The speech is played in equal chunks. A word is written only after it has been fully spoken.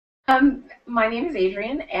My name is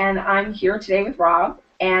Adrienne, and I'm here today with Rob,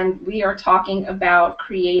 and we are talking about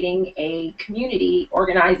creating a community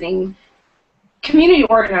organizing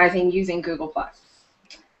using Google Plus.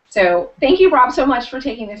 So, thank you, Rob, so much for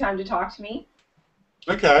taking the time to talk to me.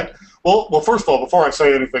 Okay. Well. First of all, before I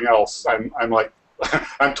say anything else, I'm like,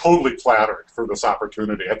 I'm totally flattered for this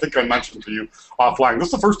opportunity. I think I mentioned to you offline. This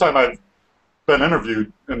is the first time I've been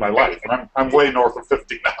interviewed in my life, and I'm way north of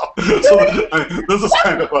 50 now. So this is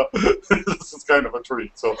kind of a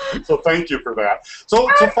treat. So thank you for that. So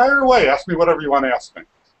fire away. Ask me whatever you want to ask me.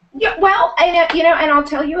 Yeah, well, and I'll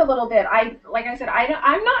tell you a little bit. Like I said,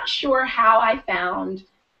 I'm not sure how I found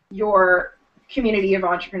your community of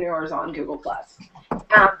entrepreneurs on Google Plus.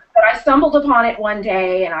 But I stumbled upon it one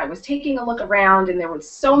day, and I was taking a look around, and there was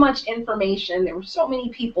so much information, there were so many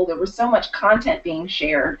people, there was so much content being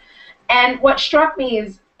shared. And what struck me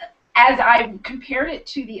is, as I compared it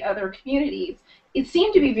to the other communities, it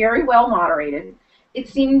seemed to be very well moderated. It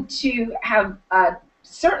seemed to have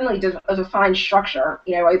certainly a defined structure.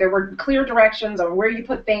 There were clear directions on where you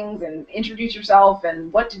put things and introduce yourself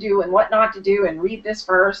and what to do and what not to do and read this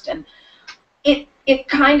first. And it's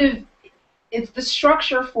the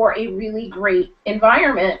structure for a really great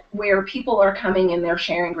environment where people are coming and they're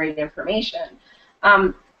sharing great information.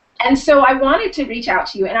 And so I wanted to reach out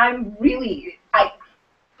to you, and I'm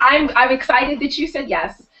excited that you said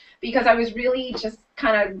yes, because I was really just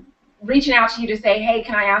kind of reaching out to you to say, hey,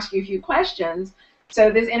 can I ask you a few questions? So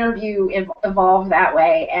this interview evolved that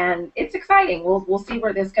way, and it's exciting. We'll see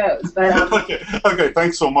where this goes. But okay,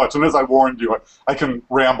 thanks so much. And as I warned you, I can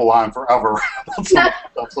ramble on forever.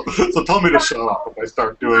 So tell me to shut up if I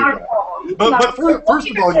start doing that. But first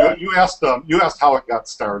of all, you asked how it got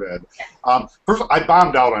started. First, I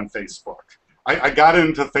bombed out on Facebook. I got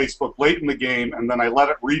into Facebook late in the game, and then I let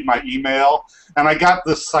it read my email, and I got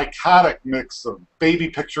this psychotic mix of baby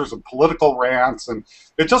pictures and political rants, and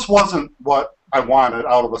it just wasn't what I wanted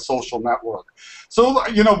out of a social network. So,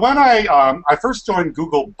 when I first joined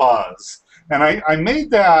Google Buzz, and I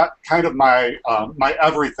made that kind of my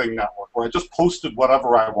everything network, where I just posted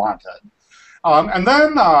whatever I wanted. And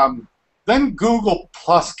then Google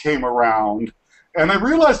Plus came around, and I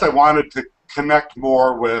realized I wanted to connect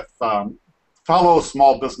more with fellow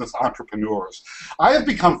small business entrepreneurs. I have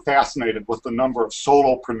become fascinated with the number of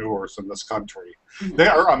solopreneurs in this country. Mm-hmm.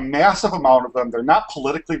 There are a massive amount of them. They're not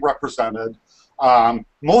politically represented.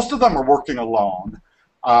 Most of them are working alone.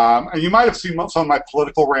 And you might have seen some of my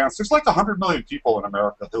political rants. There's like 100 million people in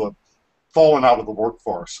America who have fallen out of the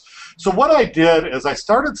workforce. So what I did is I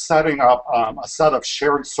started setting up a set of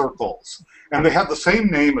shared circles. And they had the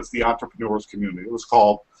same name as the entrepreneurs community. It was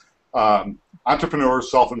called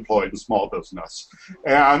Entrepreneurs, Self-Employed, and Small Business.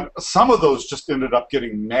 And some of those just ended up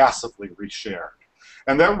getting massively reshared.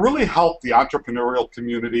 And that really helped the entrepreneurial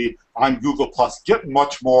community on Google Plus get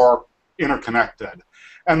much more interconnected.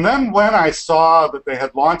 And then when I saw that they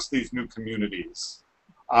had launched these new communities,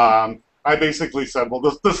 I basically said, well,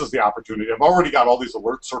 this is the opportunity. I've already got all these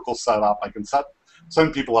alert circles set up. I can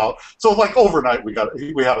send people out. So like overnight, we had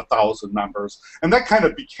 1,000 members. And that kind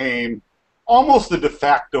of became almost the de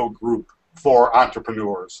facto group for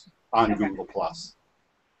entrepreneurs on Google Plus.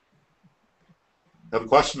 Have a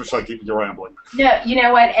question, or should I keep you rambling? No, you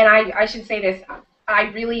know what, and I should say this. I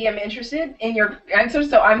really am interested in your answer,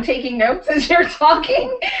 so I'm taking notes as you're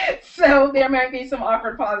talking. So there might be some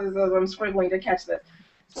awkward pauses as I'm scribbling to catch this.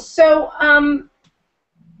 So, I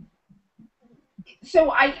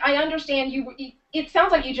understand you. It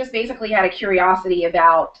sounds like you just basically had a curiosity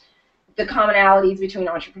about the commonalities between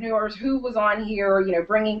entrepreneurs, who was on here,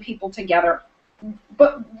 bringing people together.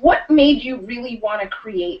 But what made you really want to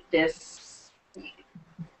create this?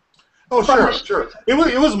 Oh, sure. It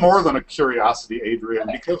was more than a curiosity,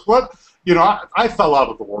 Adrienne, because I fell out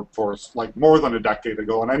of the workforce like more than a decade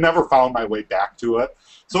ago, and I never found my way back to it.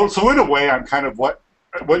 So in a way, I'm kind of what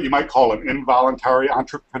you might call an involuntary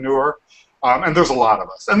entrepreneur, and there's a lot of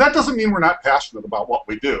us. And that doesn't mean we're not passionate about what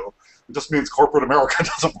we do. It just means corporate America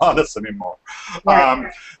doesn't want us anymore.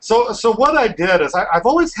 Right. So what I did is I've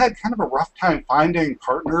always had kind of a rough time finding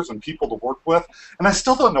partners and people to work with, and I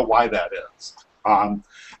still don't know why that is.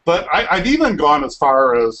 But I've even gone as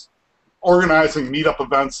far as organizing meetup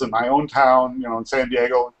events in my own town, in San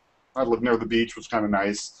Diego. I live near the beach, which is kind of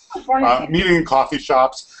nice. Meeting in coffee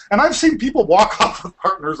shops. And I've seen people walk off with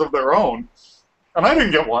partners of their own, and I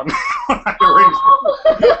didn't get one.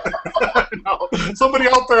 No, somebody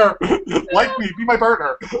out there like me, be my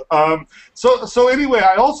partner. So anyway,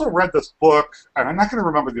 I also read this book, and I'm not going to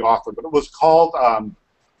remember the author, but it was called, I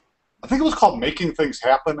think it was called Making Things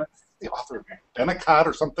Happen. The author of Bennicott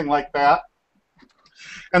or something like that.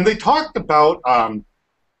 And they talked about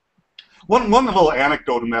One little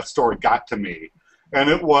anecdote in that story got to me, and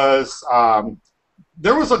it was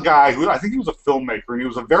there was a guy who, I think he was a filmmaker, and he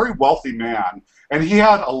was a very wealthy man, and he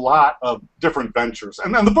had a lot of different ventures.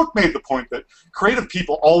 And then the book made the point that creative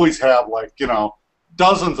people always have, like, you know,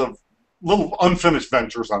 dozens of little unfinished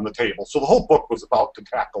ventures on the table. So the whole book was about to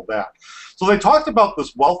tackle that. So they talked about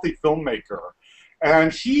this wealthy filmmaker,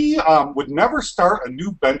 and he would never start a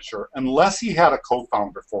new venture unless he had a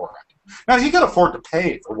co-founder for it. Now, he could afford to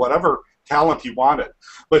pay for whatever talent he wanted,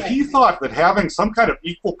 but he thought that having some kind of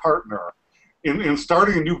equal partner in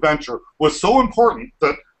starting a new venture was so important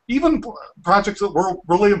that even projects that were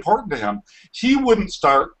really important to him, he wouldn't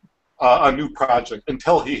start a new project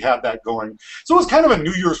until he had that going. So it was kind of a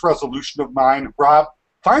New Year's resolution of mine: Rob,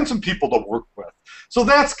 find some people to work with. So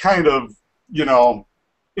that's kind of, you know,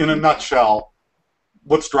 in a nutshell,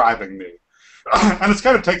 what's driving me. And it's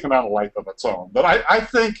kind of taken on a life of its own. But I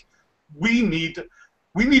think we need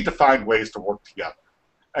to find ways to work together.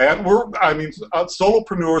 And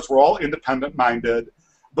solopreneurs, we're all independent-minded,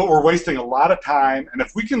 but we're wasting a lot of time. And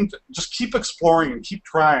if we can just keep exploring and keep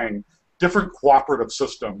trying different cooperative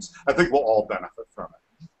systems, I think we'll all benefit from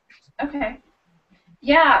it. Okay.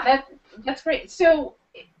 Yeah, that's great. So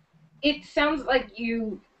it sounds like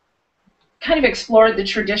you kind of explored the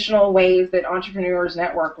traditional ways that entrepreneurs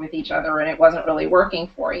network with each other, and it wasn't really working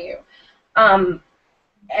for you. And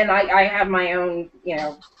I have my own, you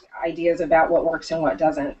know, ideas about what works and what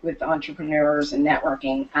doesn't with entrepreneurs and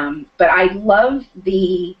networking. But I love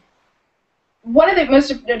one of the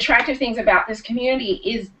most attractive things about this community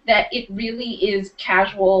is that it really is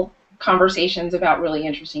casual conversations about really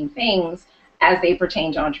interesting things as they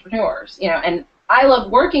pertain to entrepreneurs. You know, and I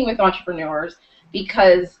love working with entrepreneurs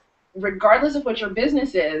because regardless of what your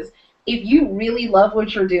business is, if you really love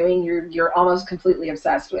what you're doing, you're almost completely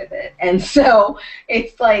obsessed with it. And so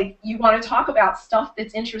it's like you want to talk about stuff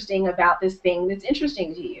that's interesting about this thing that's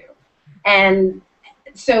interesting to you. And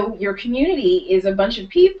so your community is a bunch of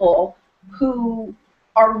people who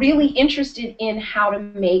are really interested in how to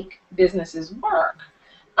make businesses work.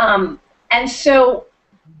 And so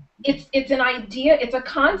it's an idea, it's a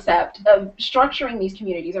concept of structuring these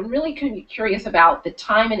communities. I'm really curious about the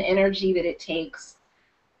time and energy that it takes.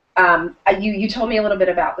 You told me a little bit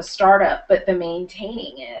about the startup, but the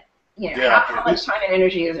maintaining it, you know, how much time and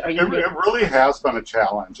energy are you? It really has been a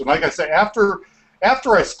challenge. And like I say, after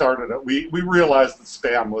I started it, we realized that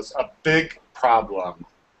spam was a big problem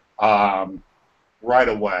right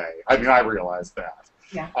away. I mean, I realized that.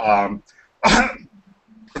 Yeah.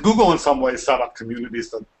 Google in some ways set up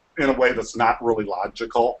communities in a way that's not really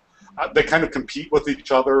logical. They kind of compete with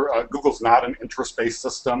each other. Google's not an interest-based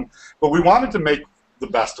system, but we wanted to make the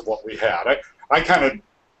best of what we had. I kind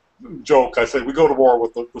of joke, I say we go to war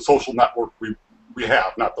with the social network we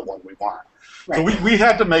have, not the one we want. Right. So we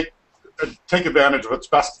had to take advantage of its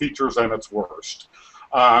best features and its worst.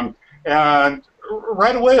 And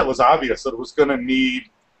right away it was obvious that it was going to need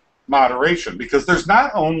moderation, because there's not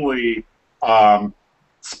only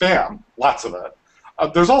spam, lots of it,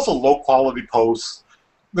 there's also low-quality posts.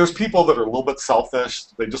 There's people that are a little bit selfish.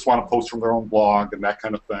 They just want to post from their own blog and that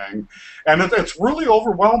kind of thing. And it's really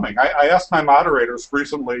overwhelming. I asked my moderators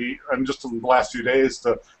recently, and just in the last few days,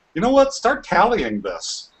 to, you know what, start tallying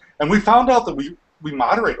this. And we found out that we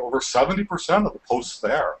moderate over 70% of the posts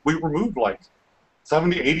there. We removed like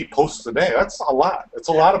 70, 80 posts a day. That's a lot. It's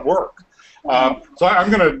a lot of work. So I'm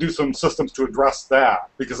going to do some systems to address that,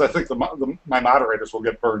 because I think my moderators will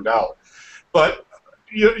get burned out. But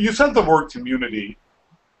you said the word community.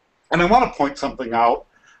 And I want to point something out,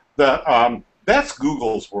 that that's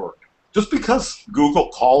Google's word. Just because Google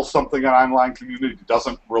calls something an online community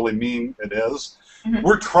doesn't really mean it is. Mm-hmm.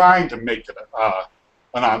 We're trying to make it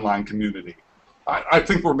an online community. I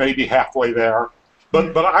think we're maybe halfway there,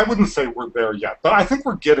 but I wouldn't say we're there yet. But I think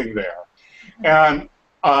we're getting there. And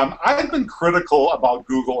I've been critical about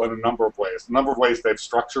Google in a number of ways they've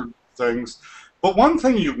structured things. But one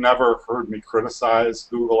thing you've never heard me criticize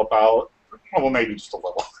Google about, well, maybe just a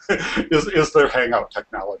little, is their Hangout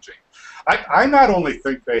technology. I not only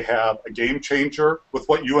think they have a game changer with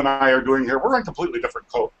what you and I are doing here. We're on completely different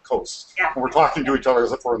coasts, and we're talking to each other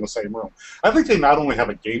as if we're in the same room. I think they not only have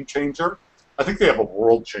a game changer, I think they have a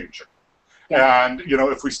world changer. Yeah. And you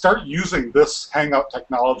know, if we start using this Hangout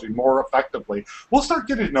technology more effectively, we'll start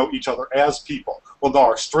getting to know each other as people. We'll know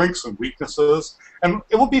our strengths and weaknesses, and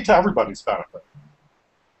it will be to everybody's benefit.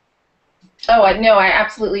 Oh, no, I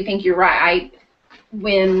absolutely think you're right.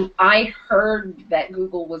 When I heard that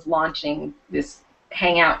Google was launching this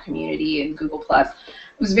Hangout community in Google+, it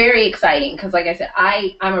was very exciting because, like I said,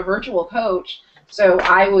 I'm a virtual coach, so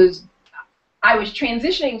I was I was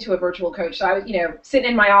transitioning to a virtual coach, so I was, sitting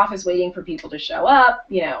in my office waiting for people to show up,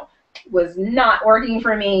 was not working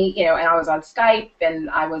for me, and I was on Skype and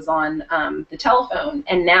I was on the telephone,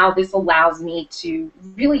 and now this allows me to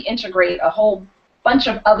really integrate a whole bunch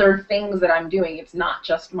of other things that I'm doing. It's not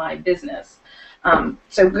just my business.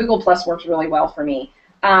 So Google Plus works really well for me.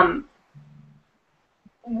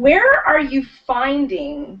 Where did you find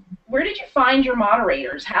your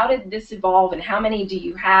moderators? How did this evolve, and how many do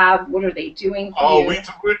you have? What are they doing for you?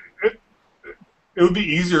 It would be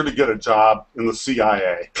easier to get a job in the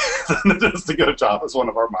CIA than it is to get a job as one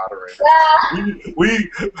of our moderators.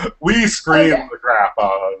 We screamed the crap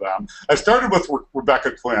out of them. I started with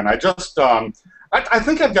Rebecca Quinn. I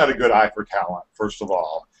think I've got a good eye for talent, first of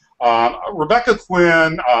all. Rebecca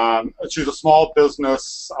Quinn, she's a small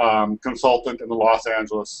business consultant in the Los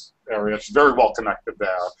Angeles area. She's very well connected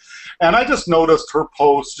there. And I just noticed her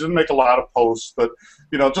posts. She didn't make a lot of posts, but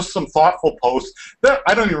just some thoughtful posts.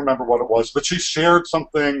 I don't even remember what it was, but she shared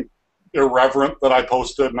something irreverent that I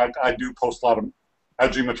posted, and I do post a lot of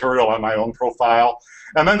edgy material on my own profile.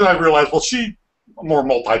 And then I realized, well, she's more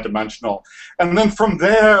multidimensional. And then from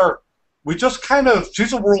there, we just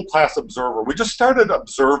she's a world-class observer. We just started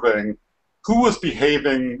observing who was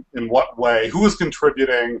behaving in what way, who was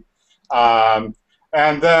contributing,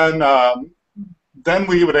 and then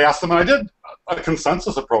we would ask them, and I did a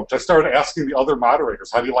consensus approach. I started asking the other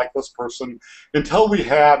moderators, how do you like this person? Until we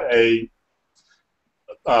had a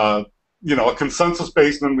consensus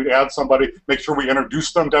base, and then we'd add somebody, make sure we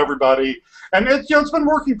introduce them to everybody. And it's been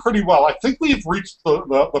working pretty well. I think we've reached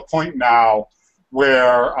the point now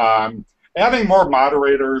where adding more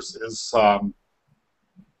moderators is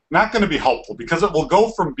not going to be helpful, because it will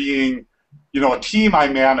go from being a team I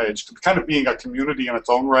manage to kind of being a community in its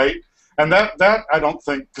own right. And that I don't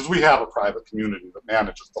think, because we have a private community that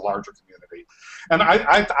manages the larger community. And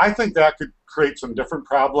I think that could create some different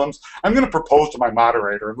problems. I'm going to propose to my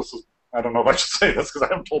moderator, and this is, I don't know if I should say this because I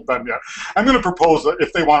haven't told them yet. I'm going to propose that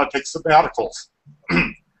if they want to take sabbaticals,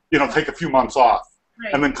 take a few months off,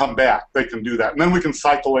 right, and then come back, they can do that. And then we can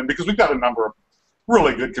cycle in, because we've got a number of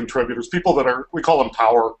really good contributors, people that are, we call them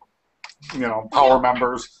power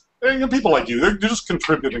members. People like you, they're just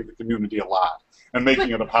contributing to the community a lot and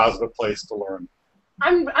making it a positive place to learn.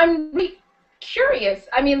 I'm really curious.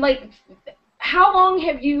 I mean, how long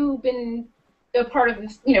have you been a part of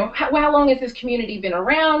this? How long has this community been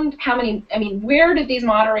around? Where did these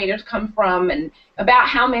moderators come from, and about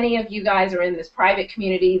how many of you guys are in this private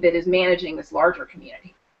community that is managing this larger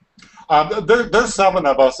community? There's 7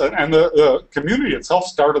 of us, and the community itself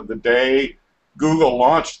started the day Google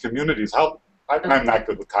launched communities. I'm not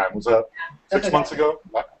good with time. Was that 6 months ago?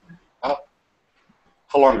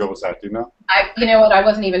 How long ago was that? Do you know? You know what? I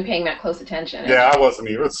wasn't even paying that close attention. Yeah, I wasn't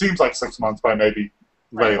either. It seems like 6 months, but I may be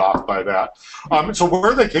way off by that. So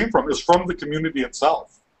where they came from is from the community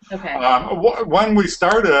itself. Okay. When we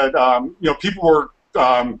started, people were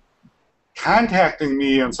contacting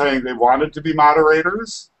me and saying they wanted to be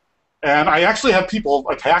moderators, and I actually had people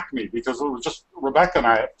attack me because it was just Rebecca and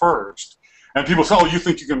I at first. And people say, "Oh, you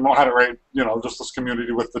think you can moderate, just this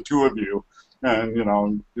community with the 2 of you?" And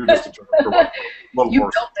you're just a jerk. You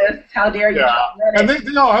built this. How dare you? Yeah, and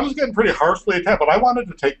I was getting pretty harshly attacked, but I wanted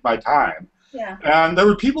to take my time. Yeah. And there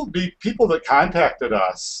were people that contacted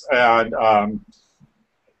us, and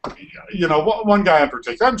one guy in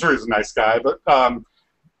particular. I'm sure he's a nice guy, but I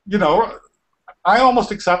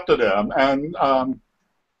almost accepted him, and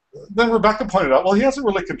then Rebecca pointed out, well, he hasn't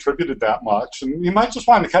really contributed that much, and you might just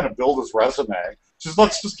want to kind of build his resume.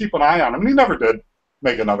 Let's just keep an eye on him. And he never did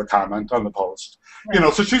make another comment on the post.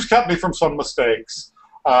 Right. So she's kept me from some mistakes.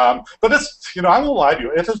 But it's, I won't lie to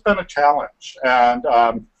you, it has been a challenge. And,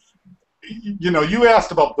 you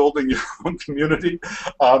asked about building your own community.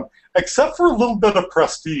 Except for a little bit of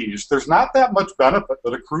prestige, there's not that much benefit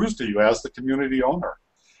that accrues to you as the community owner.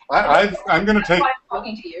 I'm going to take... I'm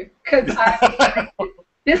talking to you, because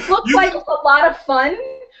this looks like a lot of fun,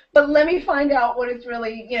 but let me find out what it's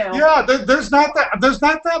really, Yeah, there's not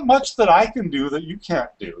that much that I can do that you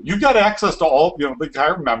can't do. You've got access to all, the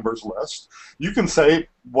entire members list. You can say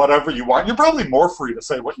whatever you want. You're probably more free to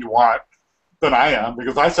say what you want than I am,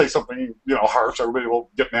 because I say something, harsh, everybody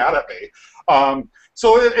will get mad at me.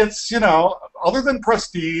 So it's, other than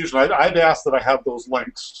prestige, and I'd ask that I have those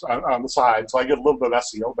links on the side, so I get a little bit of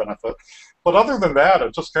SEO benefit. But other than that,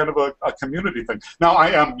 it's just kind of a community thing. Now, I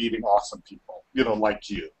am meeting awesome people, like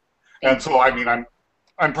you. And so,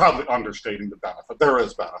 I'm probably understating the benefit. There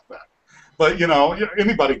is benefit. But,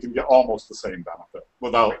 anybody can get almost the same benefit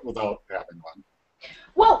without having one.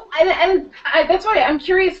 Well, and that's why I'm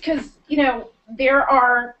curious, because, there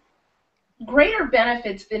are greater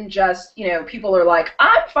benefits than just, people are like,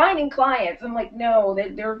 I'm finding clients. I'm like, no,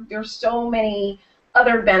 there's so many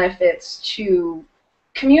other benefits to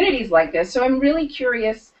communities like this. So I'm really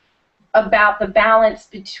curious about the balance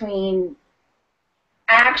between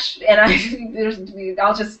I'll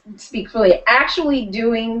just speak fully, actually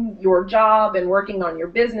doing your job and working on your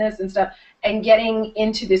business and stuff, and getting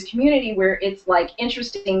into this community where it's like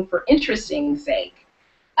interesting for interesting's sake.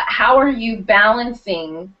 How are you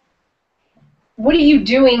balancing? What are you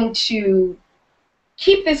doing to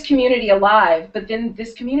keep this community alive, but then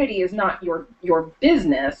this community is not your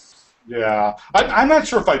business? Yeah, I'm not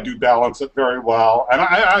sure if I do balance it very well, and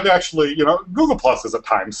I've actually, Google Plus is a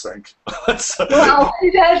time sink. Well,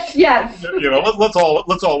 yes. Let's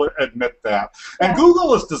all admit that. And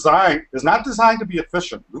Google is not designed to be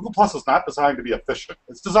efficient. Google Plus is not designed to be efficient.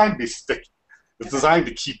 It's designed to be sticky. It's designed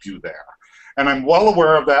to keep you there. And I'm well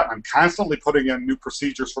aware of that. I'm constantly putting in new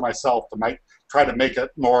procedures for myself to try to make it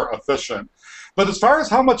more efficient. But as far as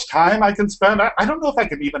how much time I can spend, I don't know if I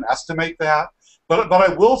can even estimate that. But I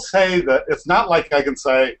will say that it's not like I can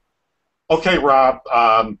say, okay, Rob,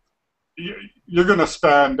 you're going to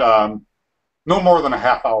spend no more than a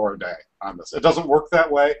half hour a day on this. It doesn't work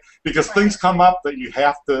that way because things come up that you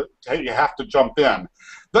have to jump in.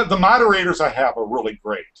 The moderators I have are really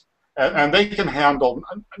great. And they can handle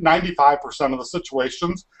 95% of the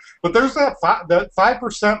situations, but there's that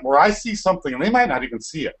 5% where I see something, and they might not even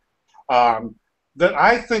see it, that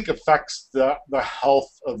I think affects the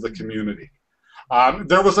health of the community.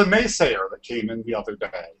 There was a naysayer that came in the other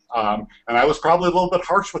day, and I was probably a little bit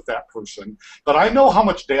harsh with that person, but I know how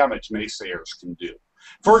much damage naysayers can do.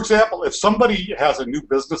 For example, if somebody has a new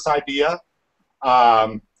business idea,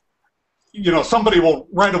 somebody will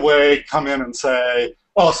right away come in and say,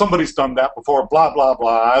 oh, somebody's done that before, blah, blah,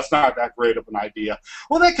 blah, that's not that great of an idea.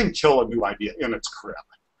 Well, that can kill a new idea in its crib.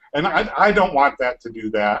 And I don't want that to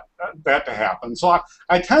happen. So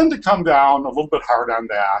I tend to come down a little bit hard on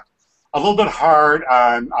that, a little bit hard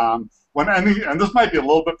on and this might be a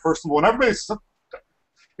little bit personal, when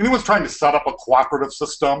anyone's trying to set up a cooperative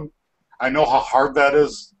system, I know how hard that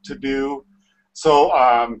is to do. So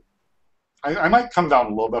I might come down a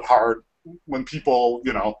little bit hard when people,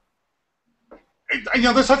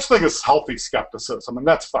 there's such thing as healthy skepticism, and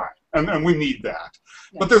that's fine, and we need that.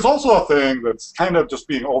 Yes. But there's also a thing that's kind of just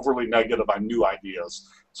being overly negative on new ideas.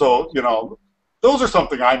 So, those are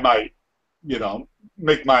something I might,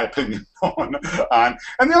 make my opinion known on.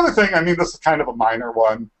 And the other thing, this is kind of a minor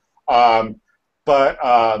one, but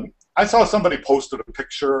I saw somebody posted a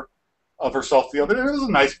picture of herself the other day. It was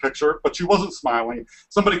a nice picture, but she wasn't smiling.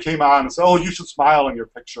 Somebody came on and said, oh, you should smile in your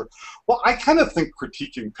picture. Well, I kind of think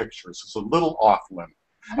critiquing pictures is a little off limit.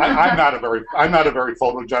 I'm not a very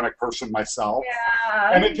photogenic person myself.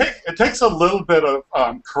 Yeah. And it takes a little bit of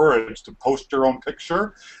courage to post your own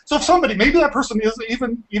picture. So if somebody, maybe that person is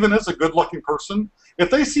even is a good-looking person,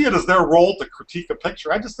 if they see it as their role to critique a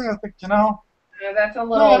picture, I think, yeah, that's a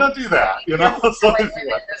little. No, don't do that.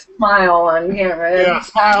 Smile on camera. Yeah,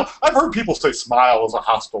 smile. I've heard people say smile is a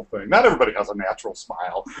hostile thing. Not everybody has a natural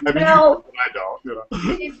smile. I don't.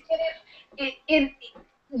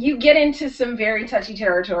 You get into some very touchy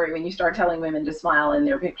territory when you start telling women to smile in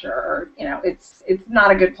their picture, or it's not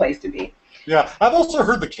a good place to be. Yeah, I've also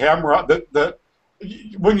heard the camera that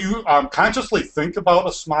when you consciously think about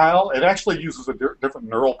a smile, it actually uses a different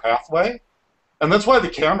neural pathway. And that's why the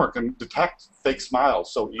camera can detect fake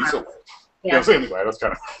smiles so easily. Yeah. So anyway, that's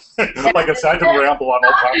kind of, like I said, I can ramble on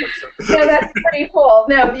all topics. Yeah, that's pretty cool.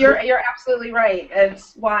 No, you're absolutely right.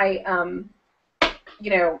 It's why, I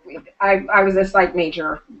was a psych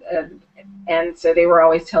major, and so they were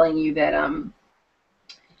always telling you that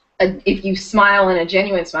if you smile in a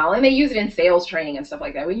genuine smile, and they use it in sales training and stuff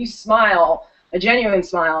like that, when you smile, a genuine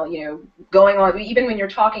smile, going on, even when you're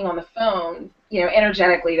talking on the phone,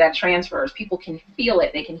 energetically that transfers. People can feel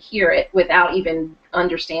it, they can hear it without even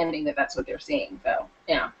understanding that that's what they're seeing. So,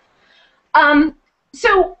 yeah.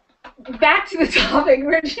 So back to the topic,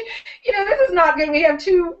 Rich. This is not good. We have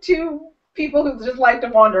two people who just like to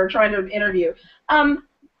wander trying to interview. So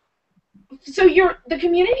the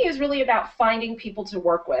community is really about finding people to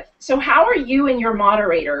work with. So how are you and your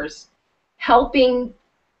moderators helping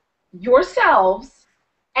yourselves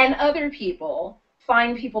and other people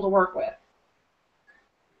find people to work with?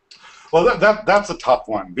 Well, that's a tough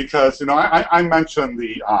one because I mentioned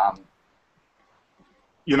the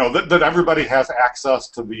that everybody has access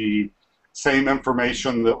to the same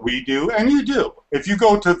information that we do, and you do. If you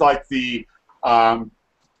go to like the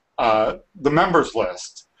members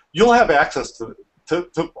list, you'll have access to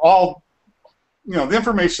all you know, the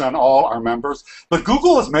information on all our members, but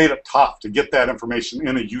Google has made it tough to get that information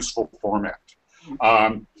in a useful format.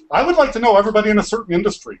 I would like to know everybody in a certain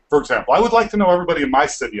industry, for example. I would like to know everybody in my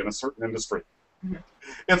city in a certain industry.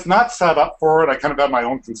 It's not set up for it. I kind of have my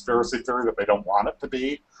own conspiracy theory that they don't want it to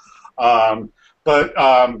be.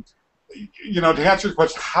 You know, to answer your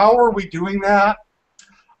question, how are we doing that?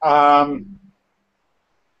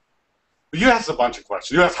 You asked a bunch of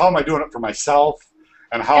questions. You asked how am I doing it for myself,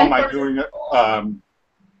 and how am I doing it,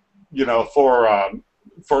 you know, for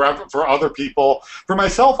other people. For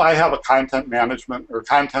myself, I have a content management or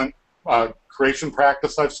content creation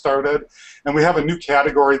practice I've started, and we have a new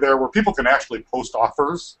category there where people can actually post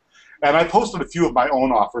offers. And I posted a few of my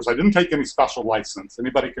own offers. I didn't take any special license.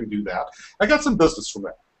 Anybody can do that. I got some business from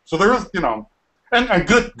that. So there is, you know, and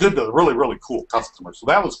good to really, really cool customers. So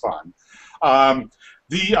that was fun.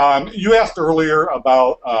 You asked earlier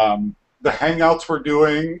about the Hangouts we're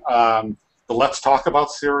doing, the Let's Talk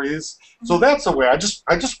About series. So that's a way. I just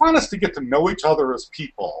want us to get to know each other as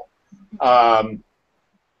people.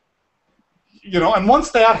 You know, and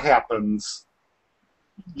once that happens,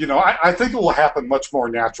 you know, I think it will happen much more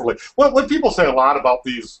naturally. What people say a lot about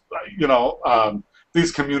these, you know,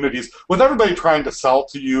 these communities, with everybody trying to sell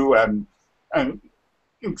to you and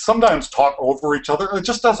sometimes talk over each other, it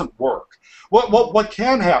just doesn't work. What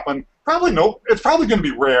can happen? It's probably going to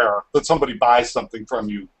be rare that somebody buys something from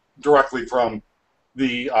you directly from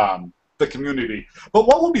the community. But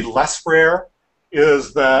what will be less rare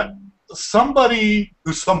is that somebody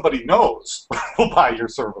who somebody knows will buy your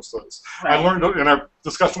services. Right. I learned in our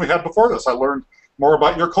discussion we had before this, I learned more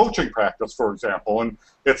about your coaching practice, for example, and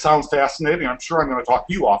it sounds fascinating. I'm sure I'm going to talk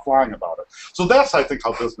to you offline about it. So that's, I think,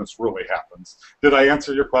 how business really happens. Did I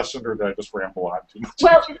answer your question, or did I just ramble on too much?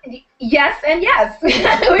 Well, yes and yes,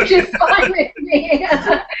 which is fine with me.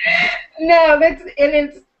 No,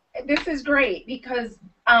 this is great because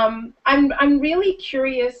I'm really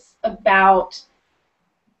curious about.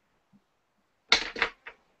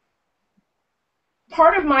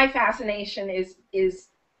 Part of my fascination is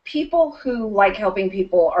people who like helping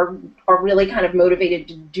people are really kind of motivated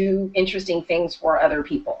to do interesting things for other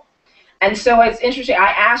people. And so it's interesting.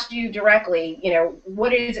 I asked you directly, you know,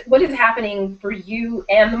 what is happening for you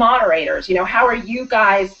and the moderators? You know, how are you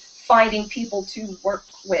guys finding people to work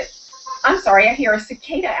with? I'm sorry, I hear a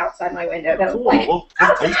cicada outside my window. That was like,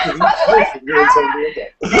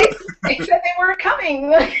 they said they weren't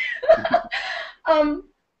coming.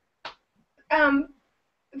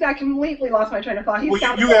 I completely lost my train of thought.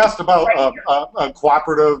 Well, you asked about a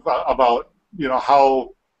cooperative, about, you know,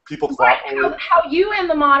 how people cooperate. Right, how you and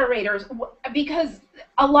the moderators, because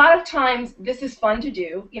a lot of times this is fun to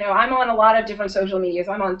do. You know, I'm on a lot of different social medias.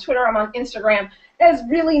 I'm on Twitter, I'm on Instagram. That has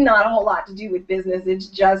really not a whole lot to do with business. It's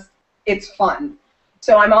just, it's fun.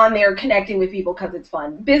 So I'm on there connecting with people because it's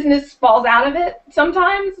fun. Business falls out of it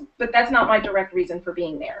sometimes, but that's not my direct reason for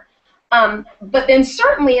being there. But then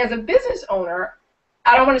certainly as a business owner,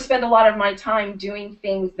 I don't want to spend a lot of my time doing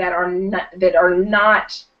things that are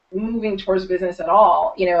not moving towards business at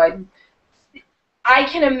all. You know, I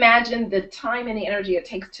can imagine the time and the energy it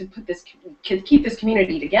takes to keep this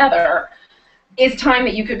community together is time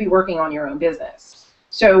that you could be working on your own business.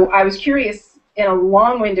 So I was curious in a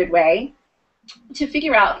long-winded way to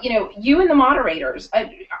figure out, you know, you and the moderators,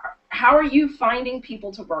 how are you finding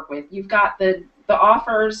people to work with? You've got the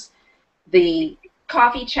offers, the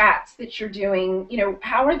coffee chats that you're doing. You know,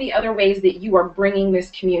 how are the other ways that you are bringing this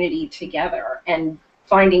community together and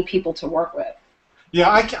finding people to work with? Yeah,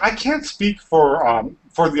 I can't speak for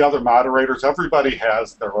the other moderators. Everybody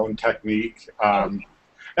has their own technique,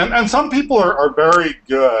 and some people are very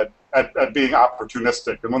good at being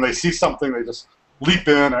opportunistic, and when they see something, they just leap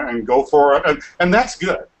in and go for it, and that's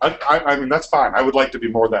good. I mean, that's fine. I would like to be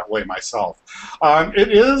more that way myself.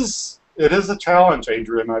 It is a challenge,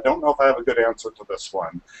 Adrian. I don't know if I have a good answer to this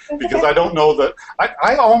one, because I don't know that.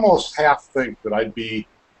 I almost half think that I'd be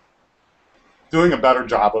doing a better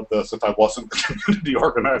job of this if I wasn't the community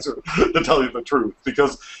organizer, to tell you the truth,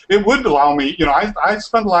 because it would allow me, you know, I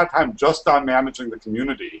spend a lot of time just on managing the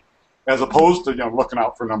community, as opposed to, you know, looking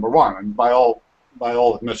out for number one. And by all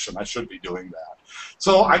admission, I should be doing that.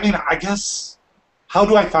 So, I mean, I guess, how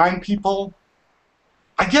do I find people?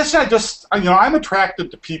 I guess I just, you know, I'm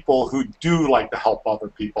attracted to people who do like to help other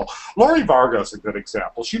people. Lori Varga is a good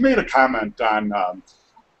example. She made a comment on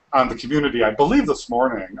the community, I believe this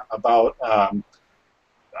morning, about,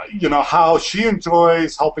 you know, how she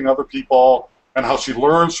enjoys helping other people and how she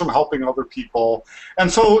learns from helping other people. And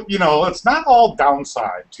so, you know, it's not all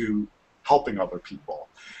downside to helping other people.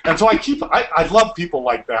 And so I love people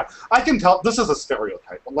like that. I can tell, this is a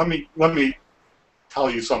stereotype, but let me tell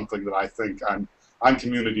you something that I think on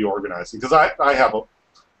community organizing, because I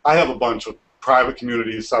have a bunch of private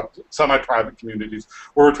communities, semi-private communities,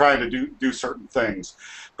 where we're trying to do certain things.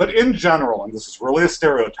 But in general, and this is really a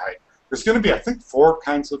stereotype, there's going to be, I think, 4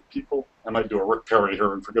 kinds of people. I might do a Rick Perry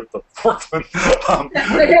here and forget the 4th one.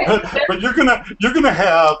 But you're gonna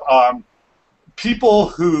have people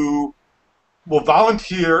who will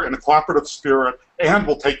volunteer in a cooperative spirit and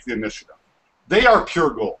will take the initiative. They are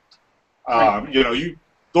pure gold. You know,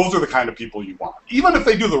 those are the kind of people you want. Even if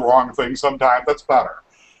they do the wrong thing sometimes, that's better.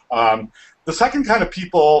 The second kind of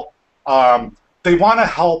people, they want to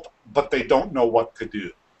help, but they don't know what to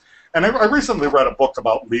do. And I recently read a book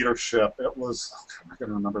about leadership. It was, I'm not going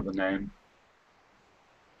to remember the name.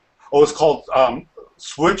 Oh, it's called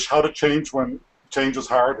Switch, How to Change When Change is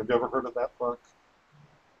Hard. Have you ever heard of that book?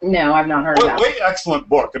 No, I've not heard of that. Way excellent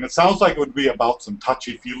book, and it sounds like it would be about some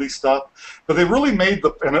touchy-feely stuff, but they really made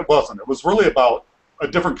and it wasn't. It was really about a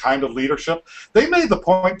different kind of leadership. They made the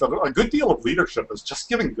point that a good deal of leadership is just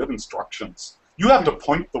giving good instructions. You have to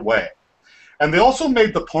point the way. And they also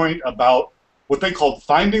made the point about what they called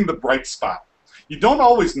finding the bright spot. You don't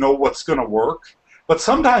always know what's going to work, but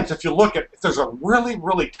sometimes if you look if there's a really,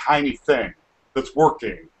 really tiny thing that's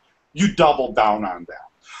working, you double down on that.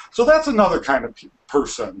 So that's another kind of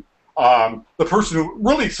person. The person who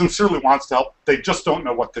really sincerely wants to help, they just don't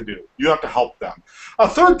know what to do. You have to help them. A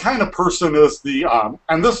third kind of person is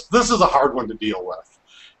and this is a hard one to deal with,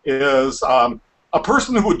 is a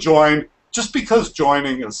person who would join just because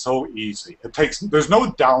joining is so easy. There's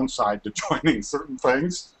no downside to joining certain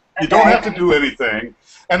things. You don't have to do anything.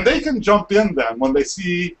 And they can jump in then when they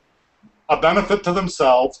see a benefit to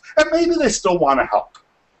themselves, and maybe they still want to help.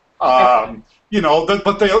 You know,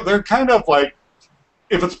 but they're kind of like,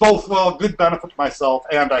 if it's both, well, good benefit to myself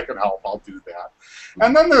and I can help, I'll do that.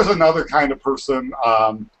 And then there's another kind of person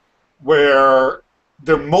where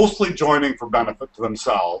they're mostly joining for benefit to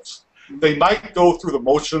themselves. They might go through the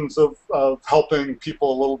motions of helping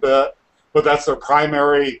people a little bit, but that's their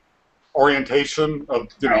primary orientation of,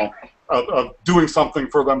 you know, of doing something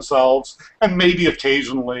for themselves, and maybe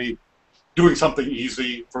occasionally doing something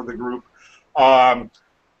easy for the group.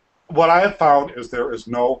 What I have found is there is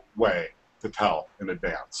no way to tell in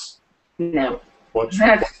advance what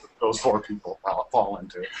those 4 people fall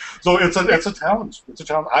into. So it's a challenge. It's a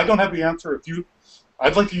challenge. I don't have the answer.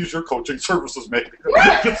 I'd like to use your coaching services, maybe,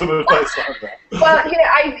 get some advice on that. Well, you know,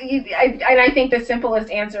 I think the simplest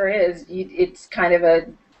answer is it's kind of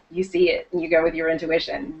you see it and you go with your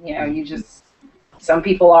intuition. You know, you just, some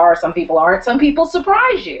people are, some people aren't, some people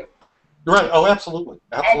surprise you. Right. Oh, absolutely.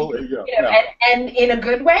 Absolutely. And, you know, and in a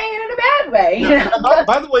good way and in a bad way. Yeah.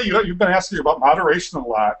 By the way, you've been asking about moderation a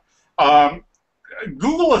lot.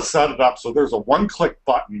 Google has set it up so there's a one-click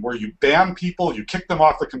button where you ban people, you kick them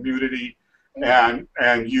off the community, and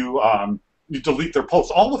you delete their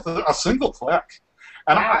posts, all with a single click.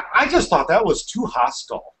 And I just thought that was too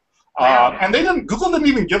hostile. And Google didn't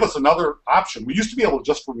even give us another option. We used to be able to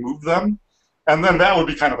just remove them, and then that would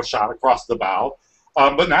be kind of a shot across the bow.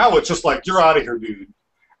 But now it's just like, you're out of here, dude.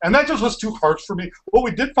 And that just was too harsh for me. What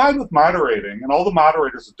we did find with moderating, and all the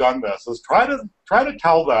moderators have done this, is try to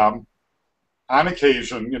tell them on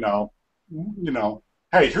occasion, you know,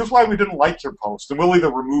 hey, here's why we didn't like your post, and we'll either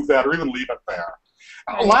remove that or even leave it there.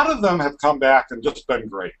 A lot of them have come back and just been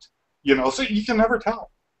great. You know, so you can never tell.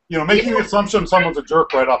 You know, making the assumption someone's a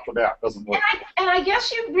jerk right off the bat doesn't work. And I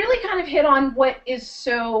guess you really kind of hit on what is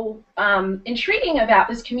so intriguing about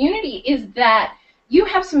this community is that you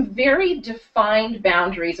have some very defined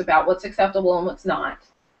boundaries about what's acceptable and what's not.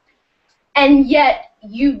 And yet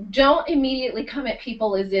you don't immediately come at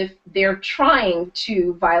people as if they're trying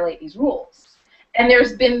to violate these rules. And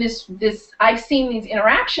there's been this I've seen these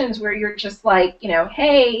interactions where you're just like, you know,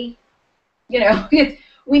 hey, you know,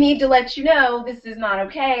 we need to let you know this is not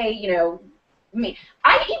okay, you know.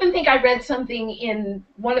 I even think I read something in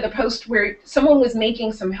one of the posts where someone was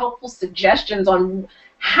making some helpful suggestions on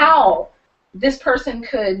how this person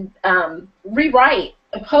could rewrite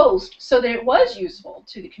a post so that it was useful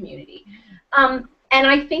to the community. And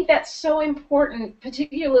I think that's so important,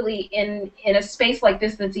 particularly in a space like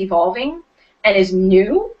this that's evolving and is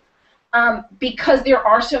new, because there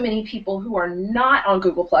are so many people who are not on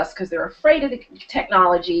Google Plus because they're afraid of the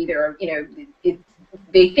technology. They're, you know,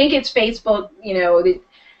 they think it's Facebook, you know,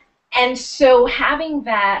 and so having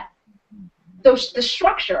the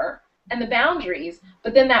structure and the boundaries,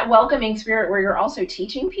 but then that welcoming spirit where you're also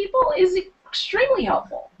teaching people is extremely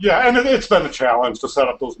helpful. Yeah, and it's been a challenge to set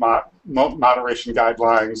up those moderation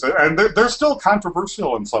guidelines, and they're still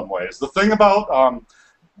controversial in some ways. The thing about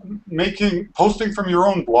posting from your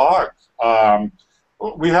own blog,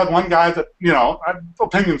 we had one guy that, you know,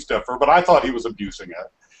 opinions differ, but I thought he was abusing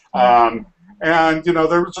it. And, you know,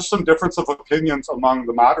 there was just some difference of opinions among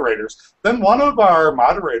the moderators. Then one of our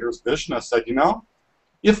moderators, Vishna, said, you know,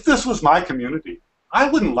 if this was my community, I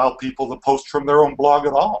wouldn't allow people to post from their own blog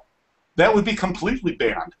at all. That would be completely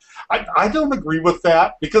banned. I don't agree with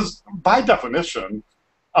that because, by definition,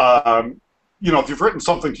 you know, if you've written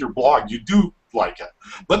something to your blog, you do like it.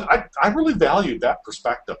 But I really valued that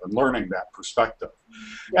perspective and learning that perspective.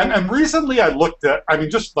 And recently I looked at, I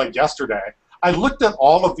mean, just like yesterday, I looked at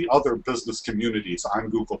all of the other business communities on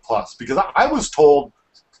Google+, because I was told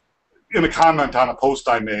in a comment on a post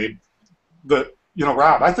I made that, you know,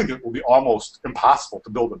 Rob, I think it will be almost impossible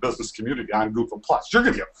to build a business community on Google+. You're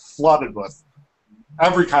going to get flooded with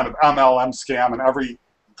every kind of MLM scam and everything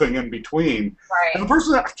in between. Right. And the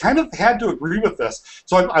person that kind of had to agree with this.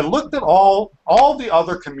 So I looked at all the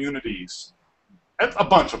other communities, a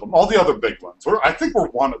bunch of them, all the other big ones. I think we're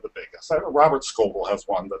one of the biggest. Robert Scoble has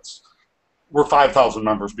one that's, we're 5,000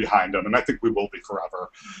 members behind him, and I think we will be forever.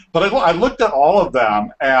 But I looked at all of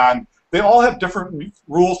them, and they all have different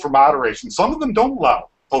rules for moderation. Some of them don't allow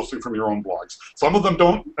posting from your own blogs. Some of them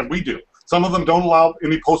don't, and we do. Some of them don't allow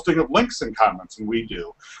any posting of links and comments, and we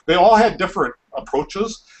do. They all had different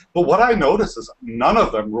approaches, but what I noticed is none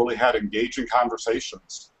of them really had engaging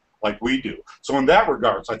conversations like we do. So in that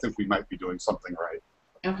regards, I think we might be doing something right.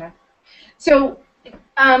 Okay. So,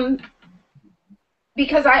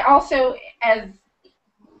 because I also,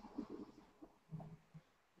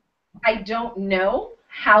 I don't know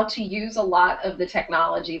how to use a lot of the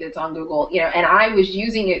technology that's on Google, you know, and I was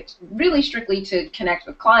using it really strictly to connect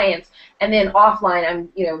with clients, and then offline I'm,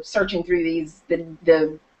 you know, searching through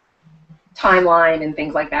the timeline and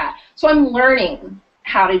things like that. So I'm learning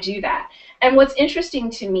how to do that. And what's interesting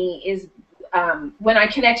to me is when I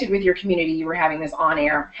connected with your community, you were having this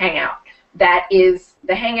on-air hangout. That is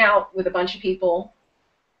the hangout with a bunch of people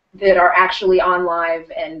that are actually on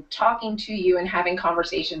live and talking to you and having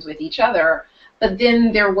conversations with each other. But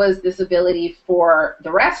then there was this ability for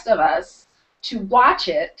the rest of us to watch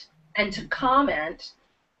it and to comment.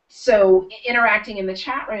 So interacting in the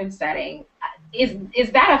chat room setting,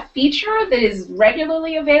 is that a feature that is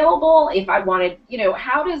regularly available? If I wanted, you know,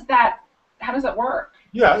 how does that work?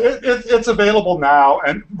 Yeah, it's available now,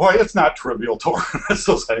 and boy, it's not trivial to learn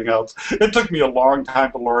those hangouts. It took me a long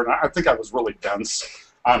time to learn. I think I was really dense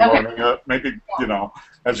on learning it. Maybe, you know,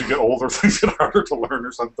 as you get older, things get harder to learn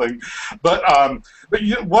or something. But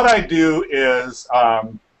what I do is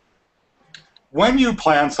when you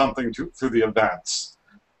plan something through the events,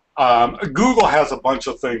 Google has a bunch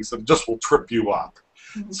of things that just will trip you up.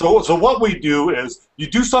 Mm-hmm. So what we do is you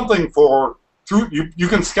do something you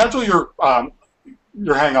can schedule your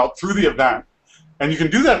hangout through the event, and you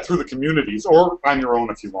can do that through the communities or on your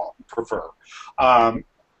own if you prefer.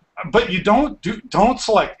 But you don't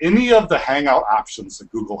select any of the hangout options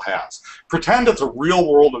that Google has. Pretend it's a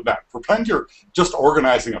real-world event. Pretend you're just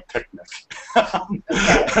organizing a picnic,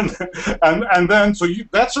 and then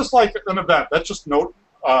that's just like an event. That just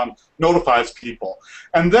notifies people,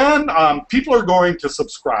 and then people are going to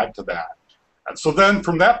subscribe to that. And so then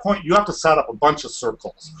from that point, you have to set up a bunch of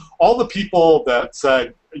circles. All the people that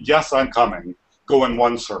said, yes, I'm coming, go in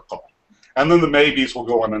one circle. And then the maybes will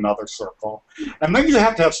go in another circle. And then you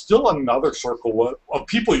have to have still another circle of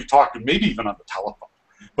people you talk to, maybe even on the telephone.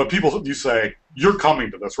 But people, you say, you're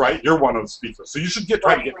coming to this, right? You're one of the speakers. So you should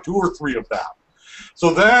try to get 2 or 3 of them.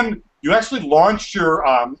 So then you actually launch your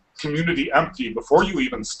community empty before you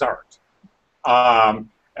even start.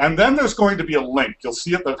 And then there's going to be a link. You'll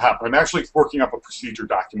see at the top. I'm actually working up a procedure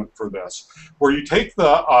document for this, where you take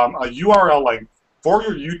a URL link for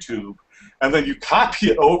your YouTube, and then you copy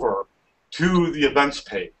it over to the events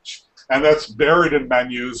page. And that's buried in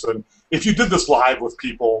menus. And if you did this live with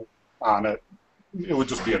people on it, it would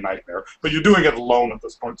just be a nightmare. But you're doing it alone at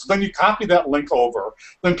this point. So then you copy that link over.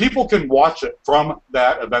 Then people can watch it from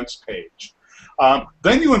that events page.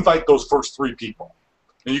 Then you invite those first 3 people.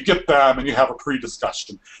 And you get them, and you have a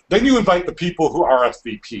pre-discussion. Then you invite the people who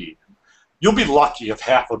RSVP. You'll be lucky if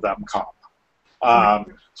half of them come.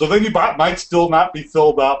 So then you might still not be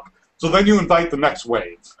filled up. So then you invite the next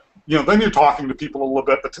wave. You know, then you're talking to people a little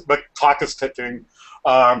bit. The clock is ticking.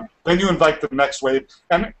 Then you invite the next wave.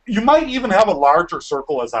 And you might even have a larger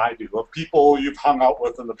circle, as I do, of people you've hung out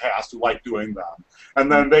with in the past who like doing them.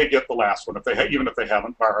 And then they get the last one, even if they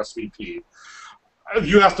haven't RSVP'd.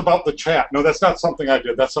 You asked about the chat. No, that's not something I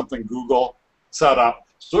did. That's something Google set up.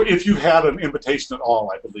 So if you had an invitation at all,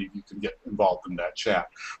 I believe you can get involved in that chat.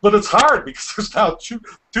 But it's hard because there's now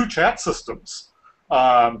two chat systems.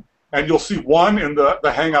 And you'll see one in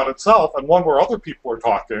the Hangout itself and one where other people are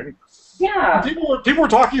talking. Yeah. People were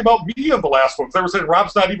talking about me in the last ones. They were saying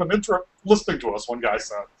Rob's not even listening to us. One guy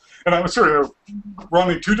said, and I was sort of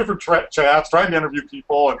running 2 different chats, trying to interview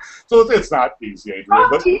people, and so it's not easy, Adrienne,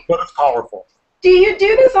 but it's powerful. Do you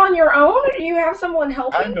do this on your own, or do you have someone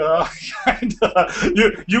helping?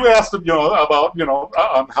 Kinda. You asked them, about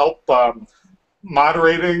help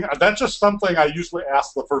moderating. That's just something I usually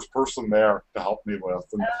ask the first person there to help me with,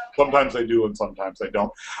 and sometimes they do, and sometimes they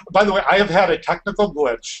don't. By the way, I have had a technical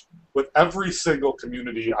glitch with every single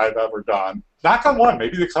community I've ever done. Knock on wood,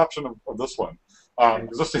 maybe the exception of this one,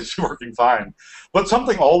 because this seems to be working fine. But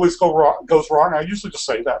something always goes wrong. I usually just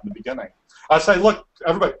say that in the beginning. I say, look,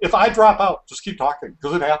 everybody, if I drop out, just keep talking,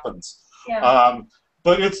 because it happens. Yeah.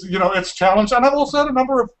 But it's challenged, and I've also had a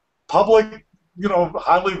number of public,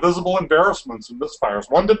 highly visible embarrassments and misfires.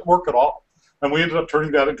 One didn't work at all, and we ended up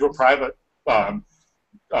turning that into a private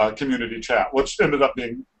community chat, which ended up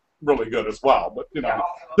being really good as well. But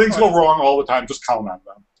things go wrong all the time. Just count on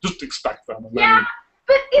them. Just expect them. And yeah,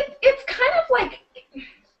 but it's kind of like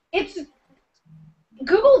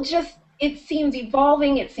Google just. It seems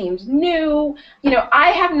evolving, it seems new.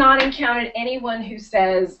 I have not encountered anyone who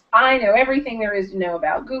says, I know everything there is to know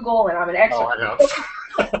about Google and I'm an expert. Oh,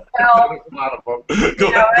 I have. Well, a lot of them. Go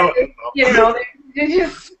ahead. They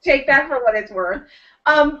just take that for what it's worth.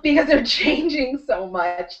 Because they're changing so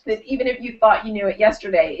much that even if you thought you knew it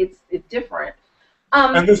yesterday, it's different.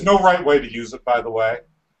 And there's no right way to use it, by the way.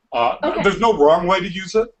 Okay. There's no wrong way to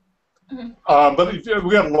use it. Mm-hmm. But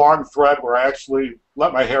we had a long thread where I actually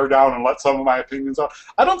let my hair down and let some of my opinions out.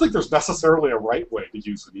 I don't think there's necessarily a right way to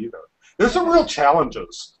use it either. There's some real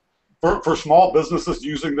challenges for small businesses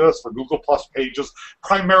using this, for Google Plus pages,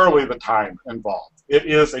 primarily the time involved. It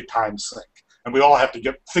is a time sink, and we all have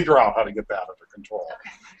to figure out how to get that under control.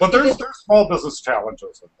 Okay. But there's small business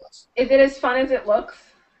challenges in this. Is it as fun as it looks?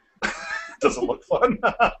 Does it look fun?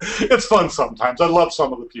 It's fun sometimes. I love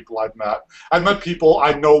some of the people I've met. I've met people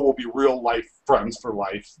I know will be real life friends for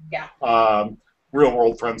life. Yeah. Real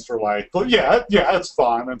world friends for life. But yeah, it's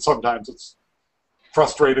fun, and sometimes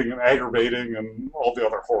frustrating and aggravating and all the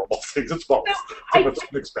other horrible things. It's both. It's a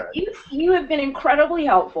mixed bag. You have been incredibly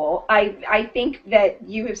helpful. I think that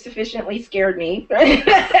you have sufficiently scared me. But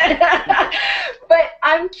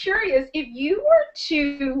I'm curious, if you were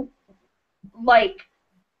to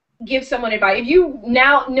give someone advice, if you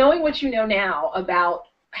now, knowing what you know now about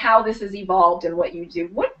how this has evolved and what you do,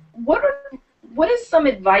 what is some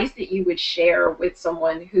advice that you would share with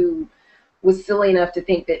someone who was silly enough to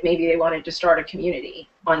think that maybe they wanted to start a community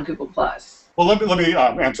on Google+. Well, let me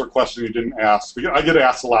answer a question you didn't ask. I get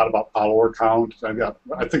asked a lot about follower count. I've got,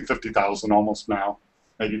 I think, 50,000 almost now.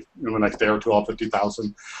 Maybe in the next day or two, I'll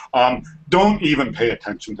 50,000. Don't even pay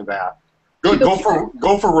attention to that.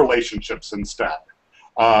 Go for relationships instead.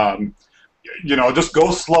 Just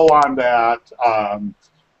go slow on that.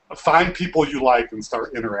 Find people you like and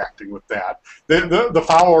start interacting with that. The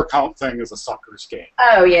follower count thing is a sucker's game.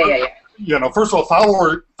 Oh, yeah. First of all,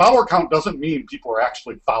 follower count doesn't mean people are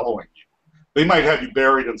actually following you. They might have you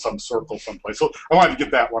buried in some circle someplace. So I wanted to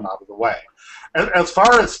get that one out of the way. As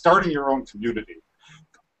far as starting your own community,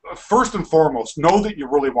 first and foremost, know that you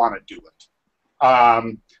really want to do it.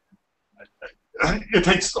 It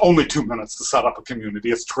takes only 2 minutes to set up a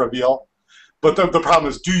community. It's trivial. But the problem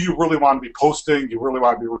is, do you really want to be posting? Do you really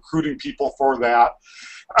want to be recruiting people for that?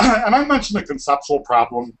 And I mentioned the conceptual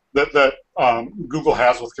problem that Google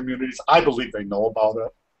has with communities. I believe they know about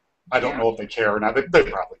it. I don't know if they care or not. They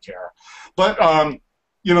probably care. But,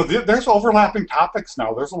 there's overlapping topics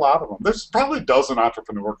now. There's a lot of them. There's probably a dozen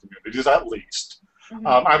entrepreneur communities at least. Mm-hmm.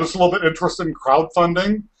 I was a little bit interested in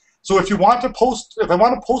crowdfunding. So if I want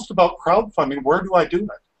to post about crowdfunding, where do I do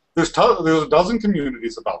it? There's a dozen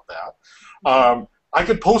communities about that. I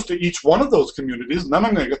could post to each one of those communities, and then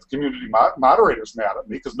I'm going to get the community moderators mad at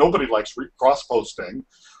me because nobody likes cross-posting.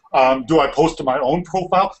 Do I post to my own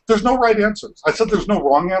profile? There's no right answers. I said there's no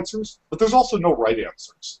wrong answers, but there's also no right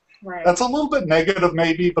answers. Right. That's a little bit negative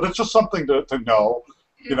maybe, but it's just something to know.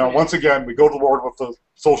 Once again, we go to the Lord with the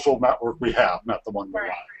social network we have, not the one we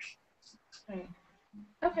like. Right.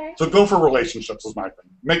 Okay. So go for relationships is my thing.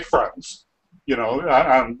 Make friends.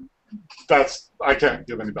 I can't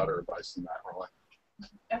give any better advice than that, really.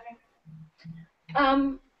 Okay.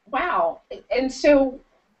 Wow. And so,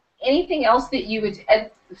 anything else that you would?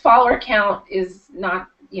 Follower count is not.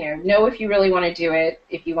 Know if you really want to do it.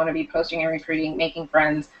 If you want to be posting and recruiting, making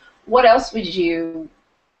friends. What else would you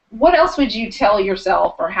tell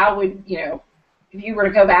yourself, or how would if you were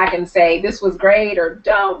to go back and say this was great or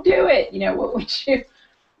don't do it?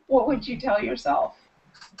 What would you tell yourself?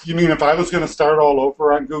 You mean if I was going to start all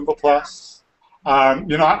over on Google+?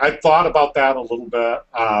 I thought about that a little bit.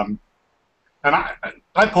 and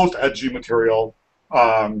I post edgy material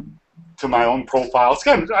to my own profile. It's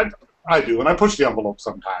kind of, I do, and I push the envelope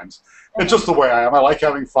sometimes. It's just the way I am. I like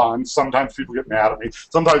having fun. Sometimes people get mad at me.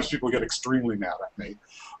 Sometimes people get extremely mad at me.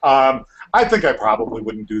 I think I probably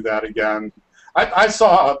wouldn't do that again. I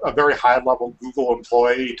saw a very high-level Google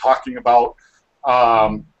employee talking about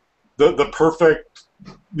the perfect,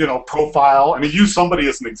 profile. And he used somebody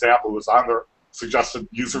as an example who was on their suggested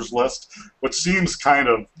users list, which seems kind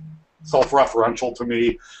of self-referential to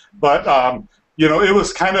me. But, it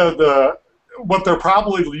was kind of what they're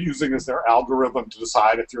probably using is their algorithm to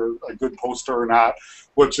decide if you're a good poster or not,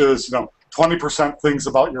 which is, 20% things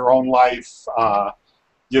about your own life,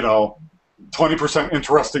 20%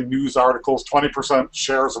 interesting news articles, 20%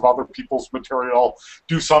 shares of other people's material,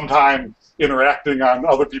 do sometime interacting on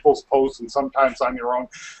other people's posts and sometimes on your own.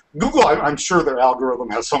 Google, I'm sure their algorithm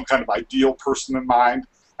has some kind of ideal person in mind,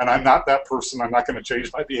 and I'm not that person. I'm not going to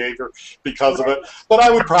change my behavior because of it. But I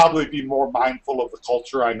would probably be more mindful of the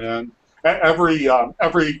culture I'm in.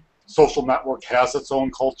 Every social network has its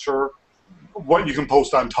own culture. What you can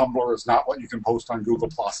post on Tumblr is not what you can post on Google+,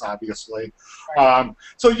 obviously.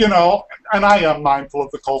 So, and I am mindful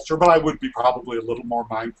of the culture, but I would be probably a little more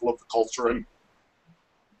mindful of the culture and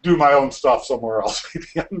do my own stuff somewhere else,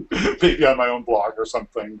 maybe on my own blog or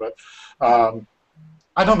something. But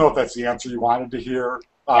I don't know if that's the answer you wanted to hear.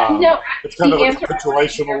 No, it's kind of a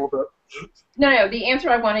capitulation a little bit. No, the answer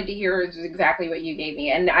I wanted to hear is exactly what you gave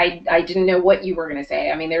me, and I didn't know what you were going to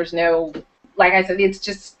say. I mean, there's no, like I said, it's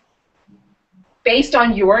just based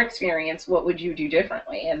on your experience, what would you do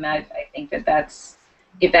differently? And I think that's,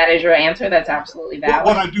 if that is your answer, that's absolutely valid.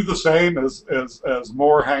 What I do the same as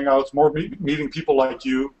more hangouts, more meeting people like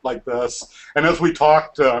you, like this. And as we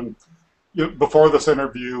talked before this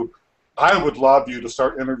interview, I would love you to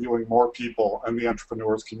start interviewing more people in the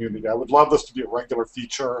entrepreneurs community. I would love this to be a regular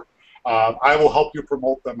feature. I will help you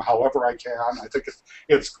promote them however I can. I think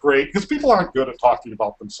it's great because people aren't good at talking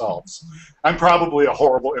about themselves. I'm probably a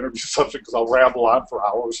horrible interview subject because I'll ramble on for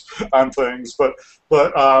hours on things. But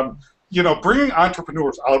bringing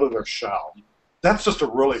entrepreneurs out of their shell, that's just a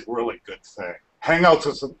really, really good thing. Hangouts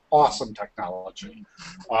is an awesome technology.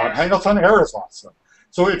 Hangouts on Air is awesome.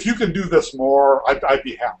 So if you can do this more, I'd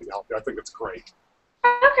be happy to help you. I think it's great.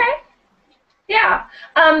 Okay. Yeah.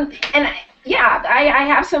 I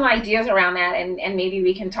have some ideas around that, and maybe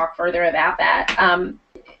we can talk further about that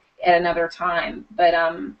at another time. But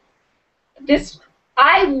I'm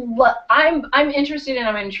interested and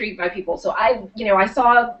I'm intrigued by people. So I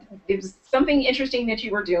saw it was something interesting that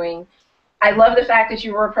you were doing. I love the fact that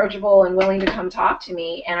you were approachable and willing to come talk to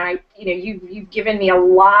me, and you've given me a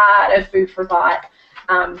lot of food for thought.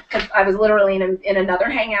 Because I was literally in another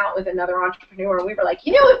hangout with another entrepreneur, and we were like,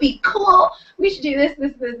 it'd be cool. We should do this.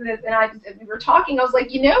 And we were talking. I was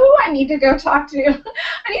like, who I need to go talk to?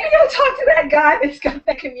 I need to go talk to that guy that's got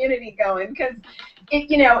that community going. Because,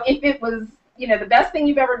 if it was, the best thing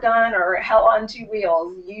you've ever done or hell on two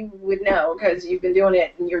wheels, you would know because you've been doing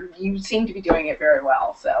it, and you seem to be doing it very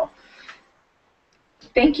well. So,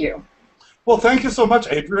 thank you. Well, thank you so much,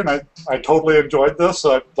 Adrienne. I totally enjoyed this.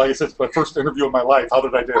 Like I said, it's my first interview of my life. How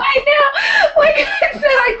did I do? I know. Like I said,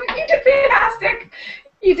 you did fantastic.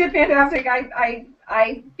 You did fantastic.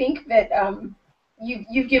 I think that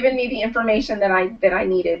you've given me the information that I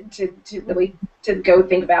needed to really go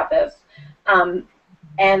think about this. I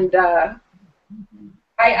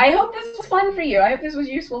hope this was fun for you. I hope this was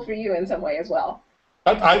useful for you in some way as well.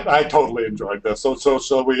 I totally enjoyed this. So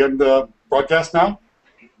shall we end the broadcast now?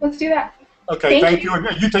 Let's do that. Okay, thank you.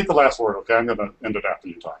 You take the last word, okay? I'm going to end it after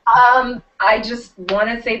you talk. I just want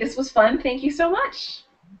to say this was fun. Thank you so much.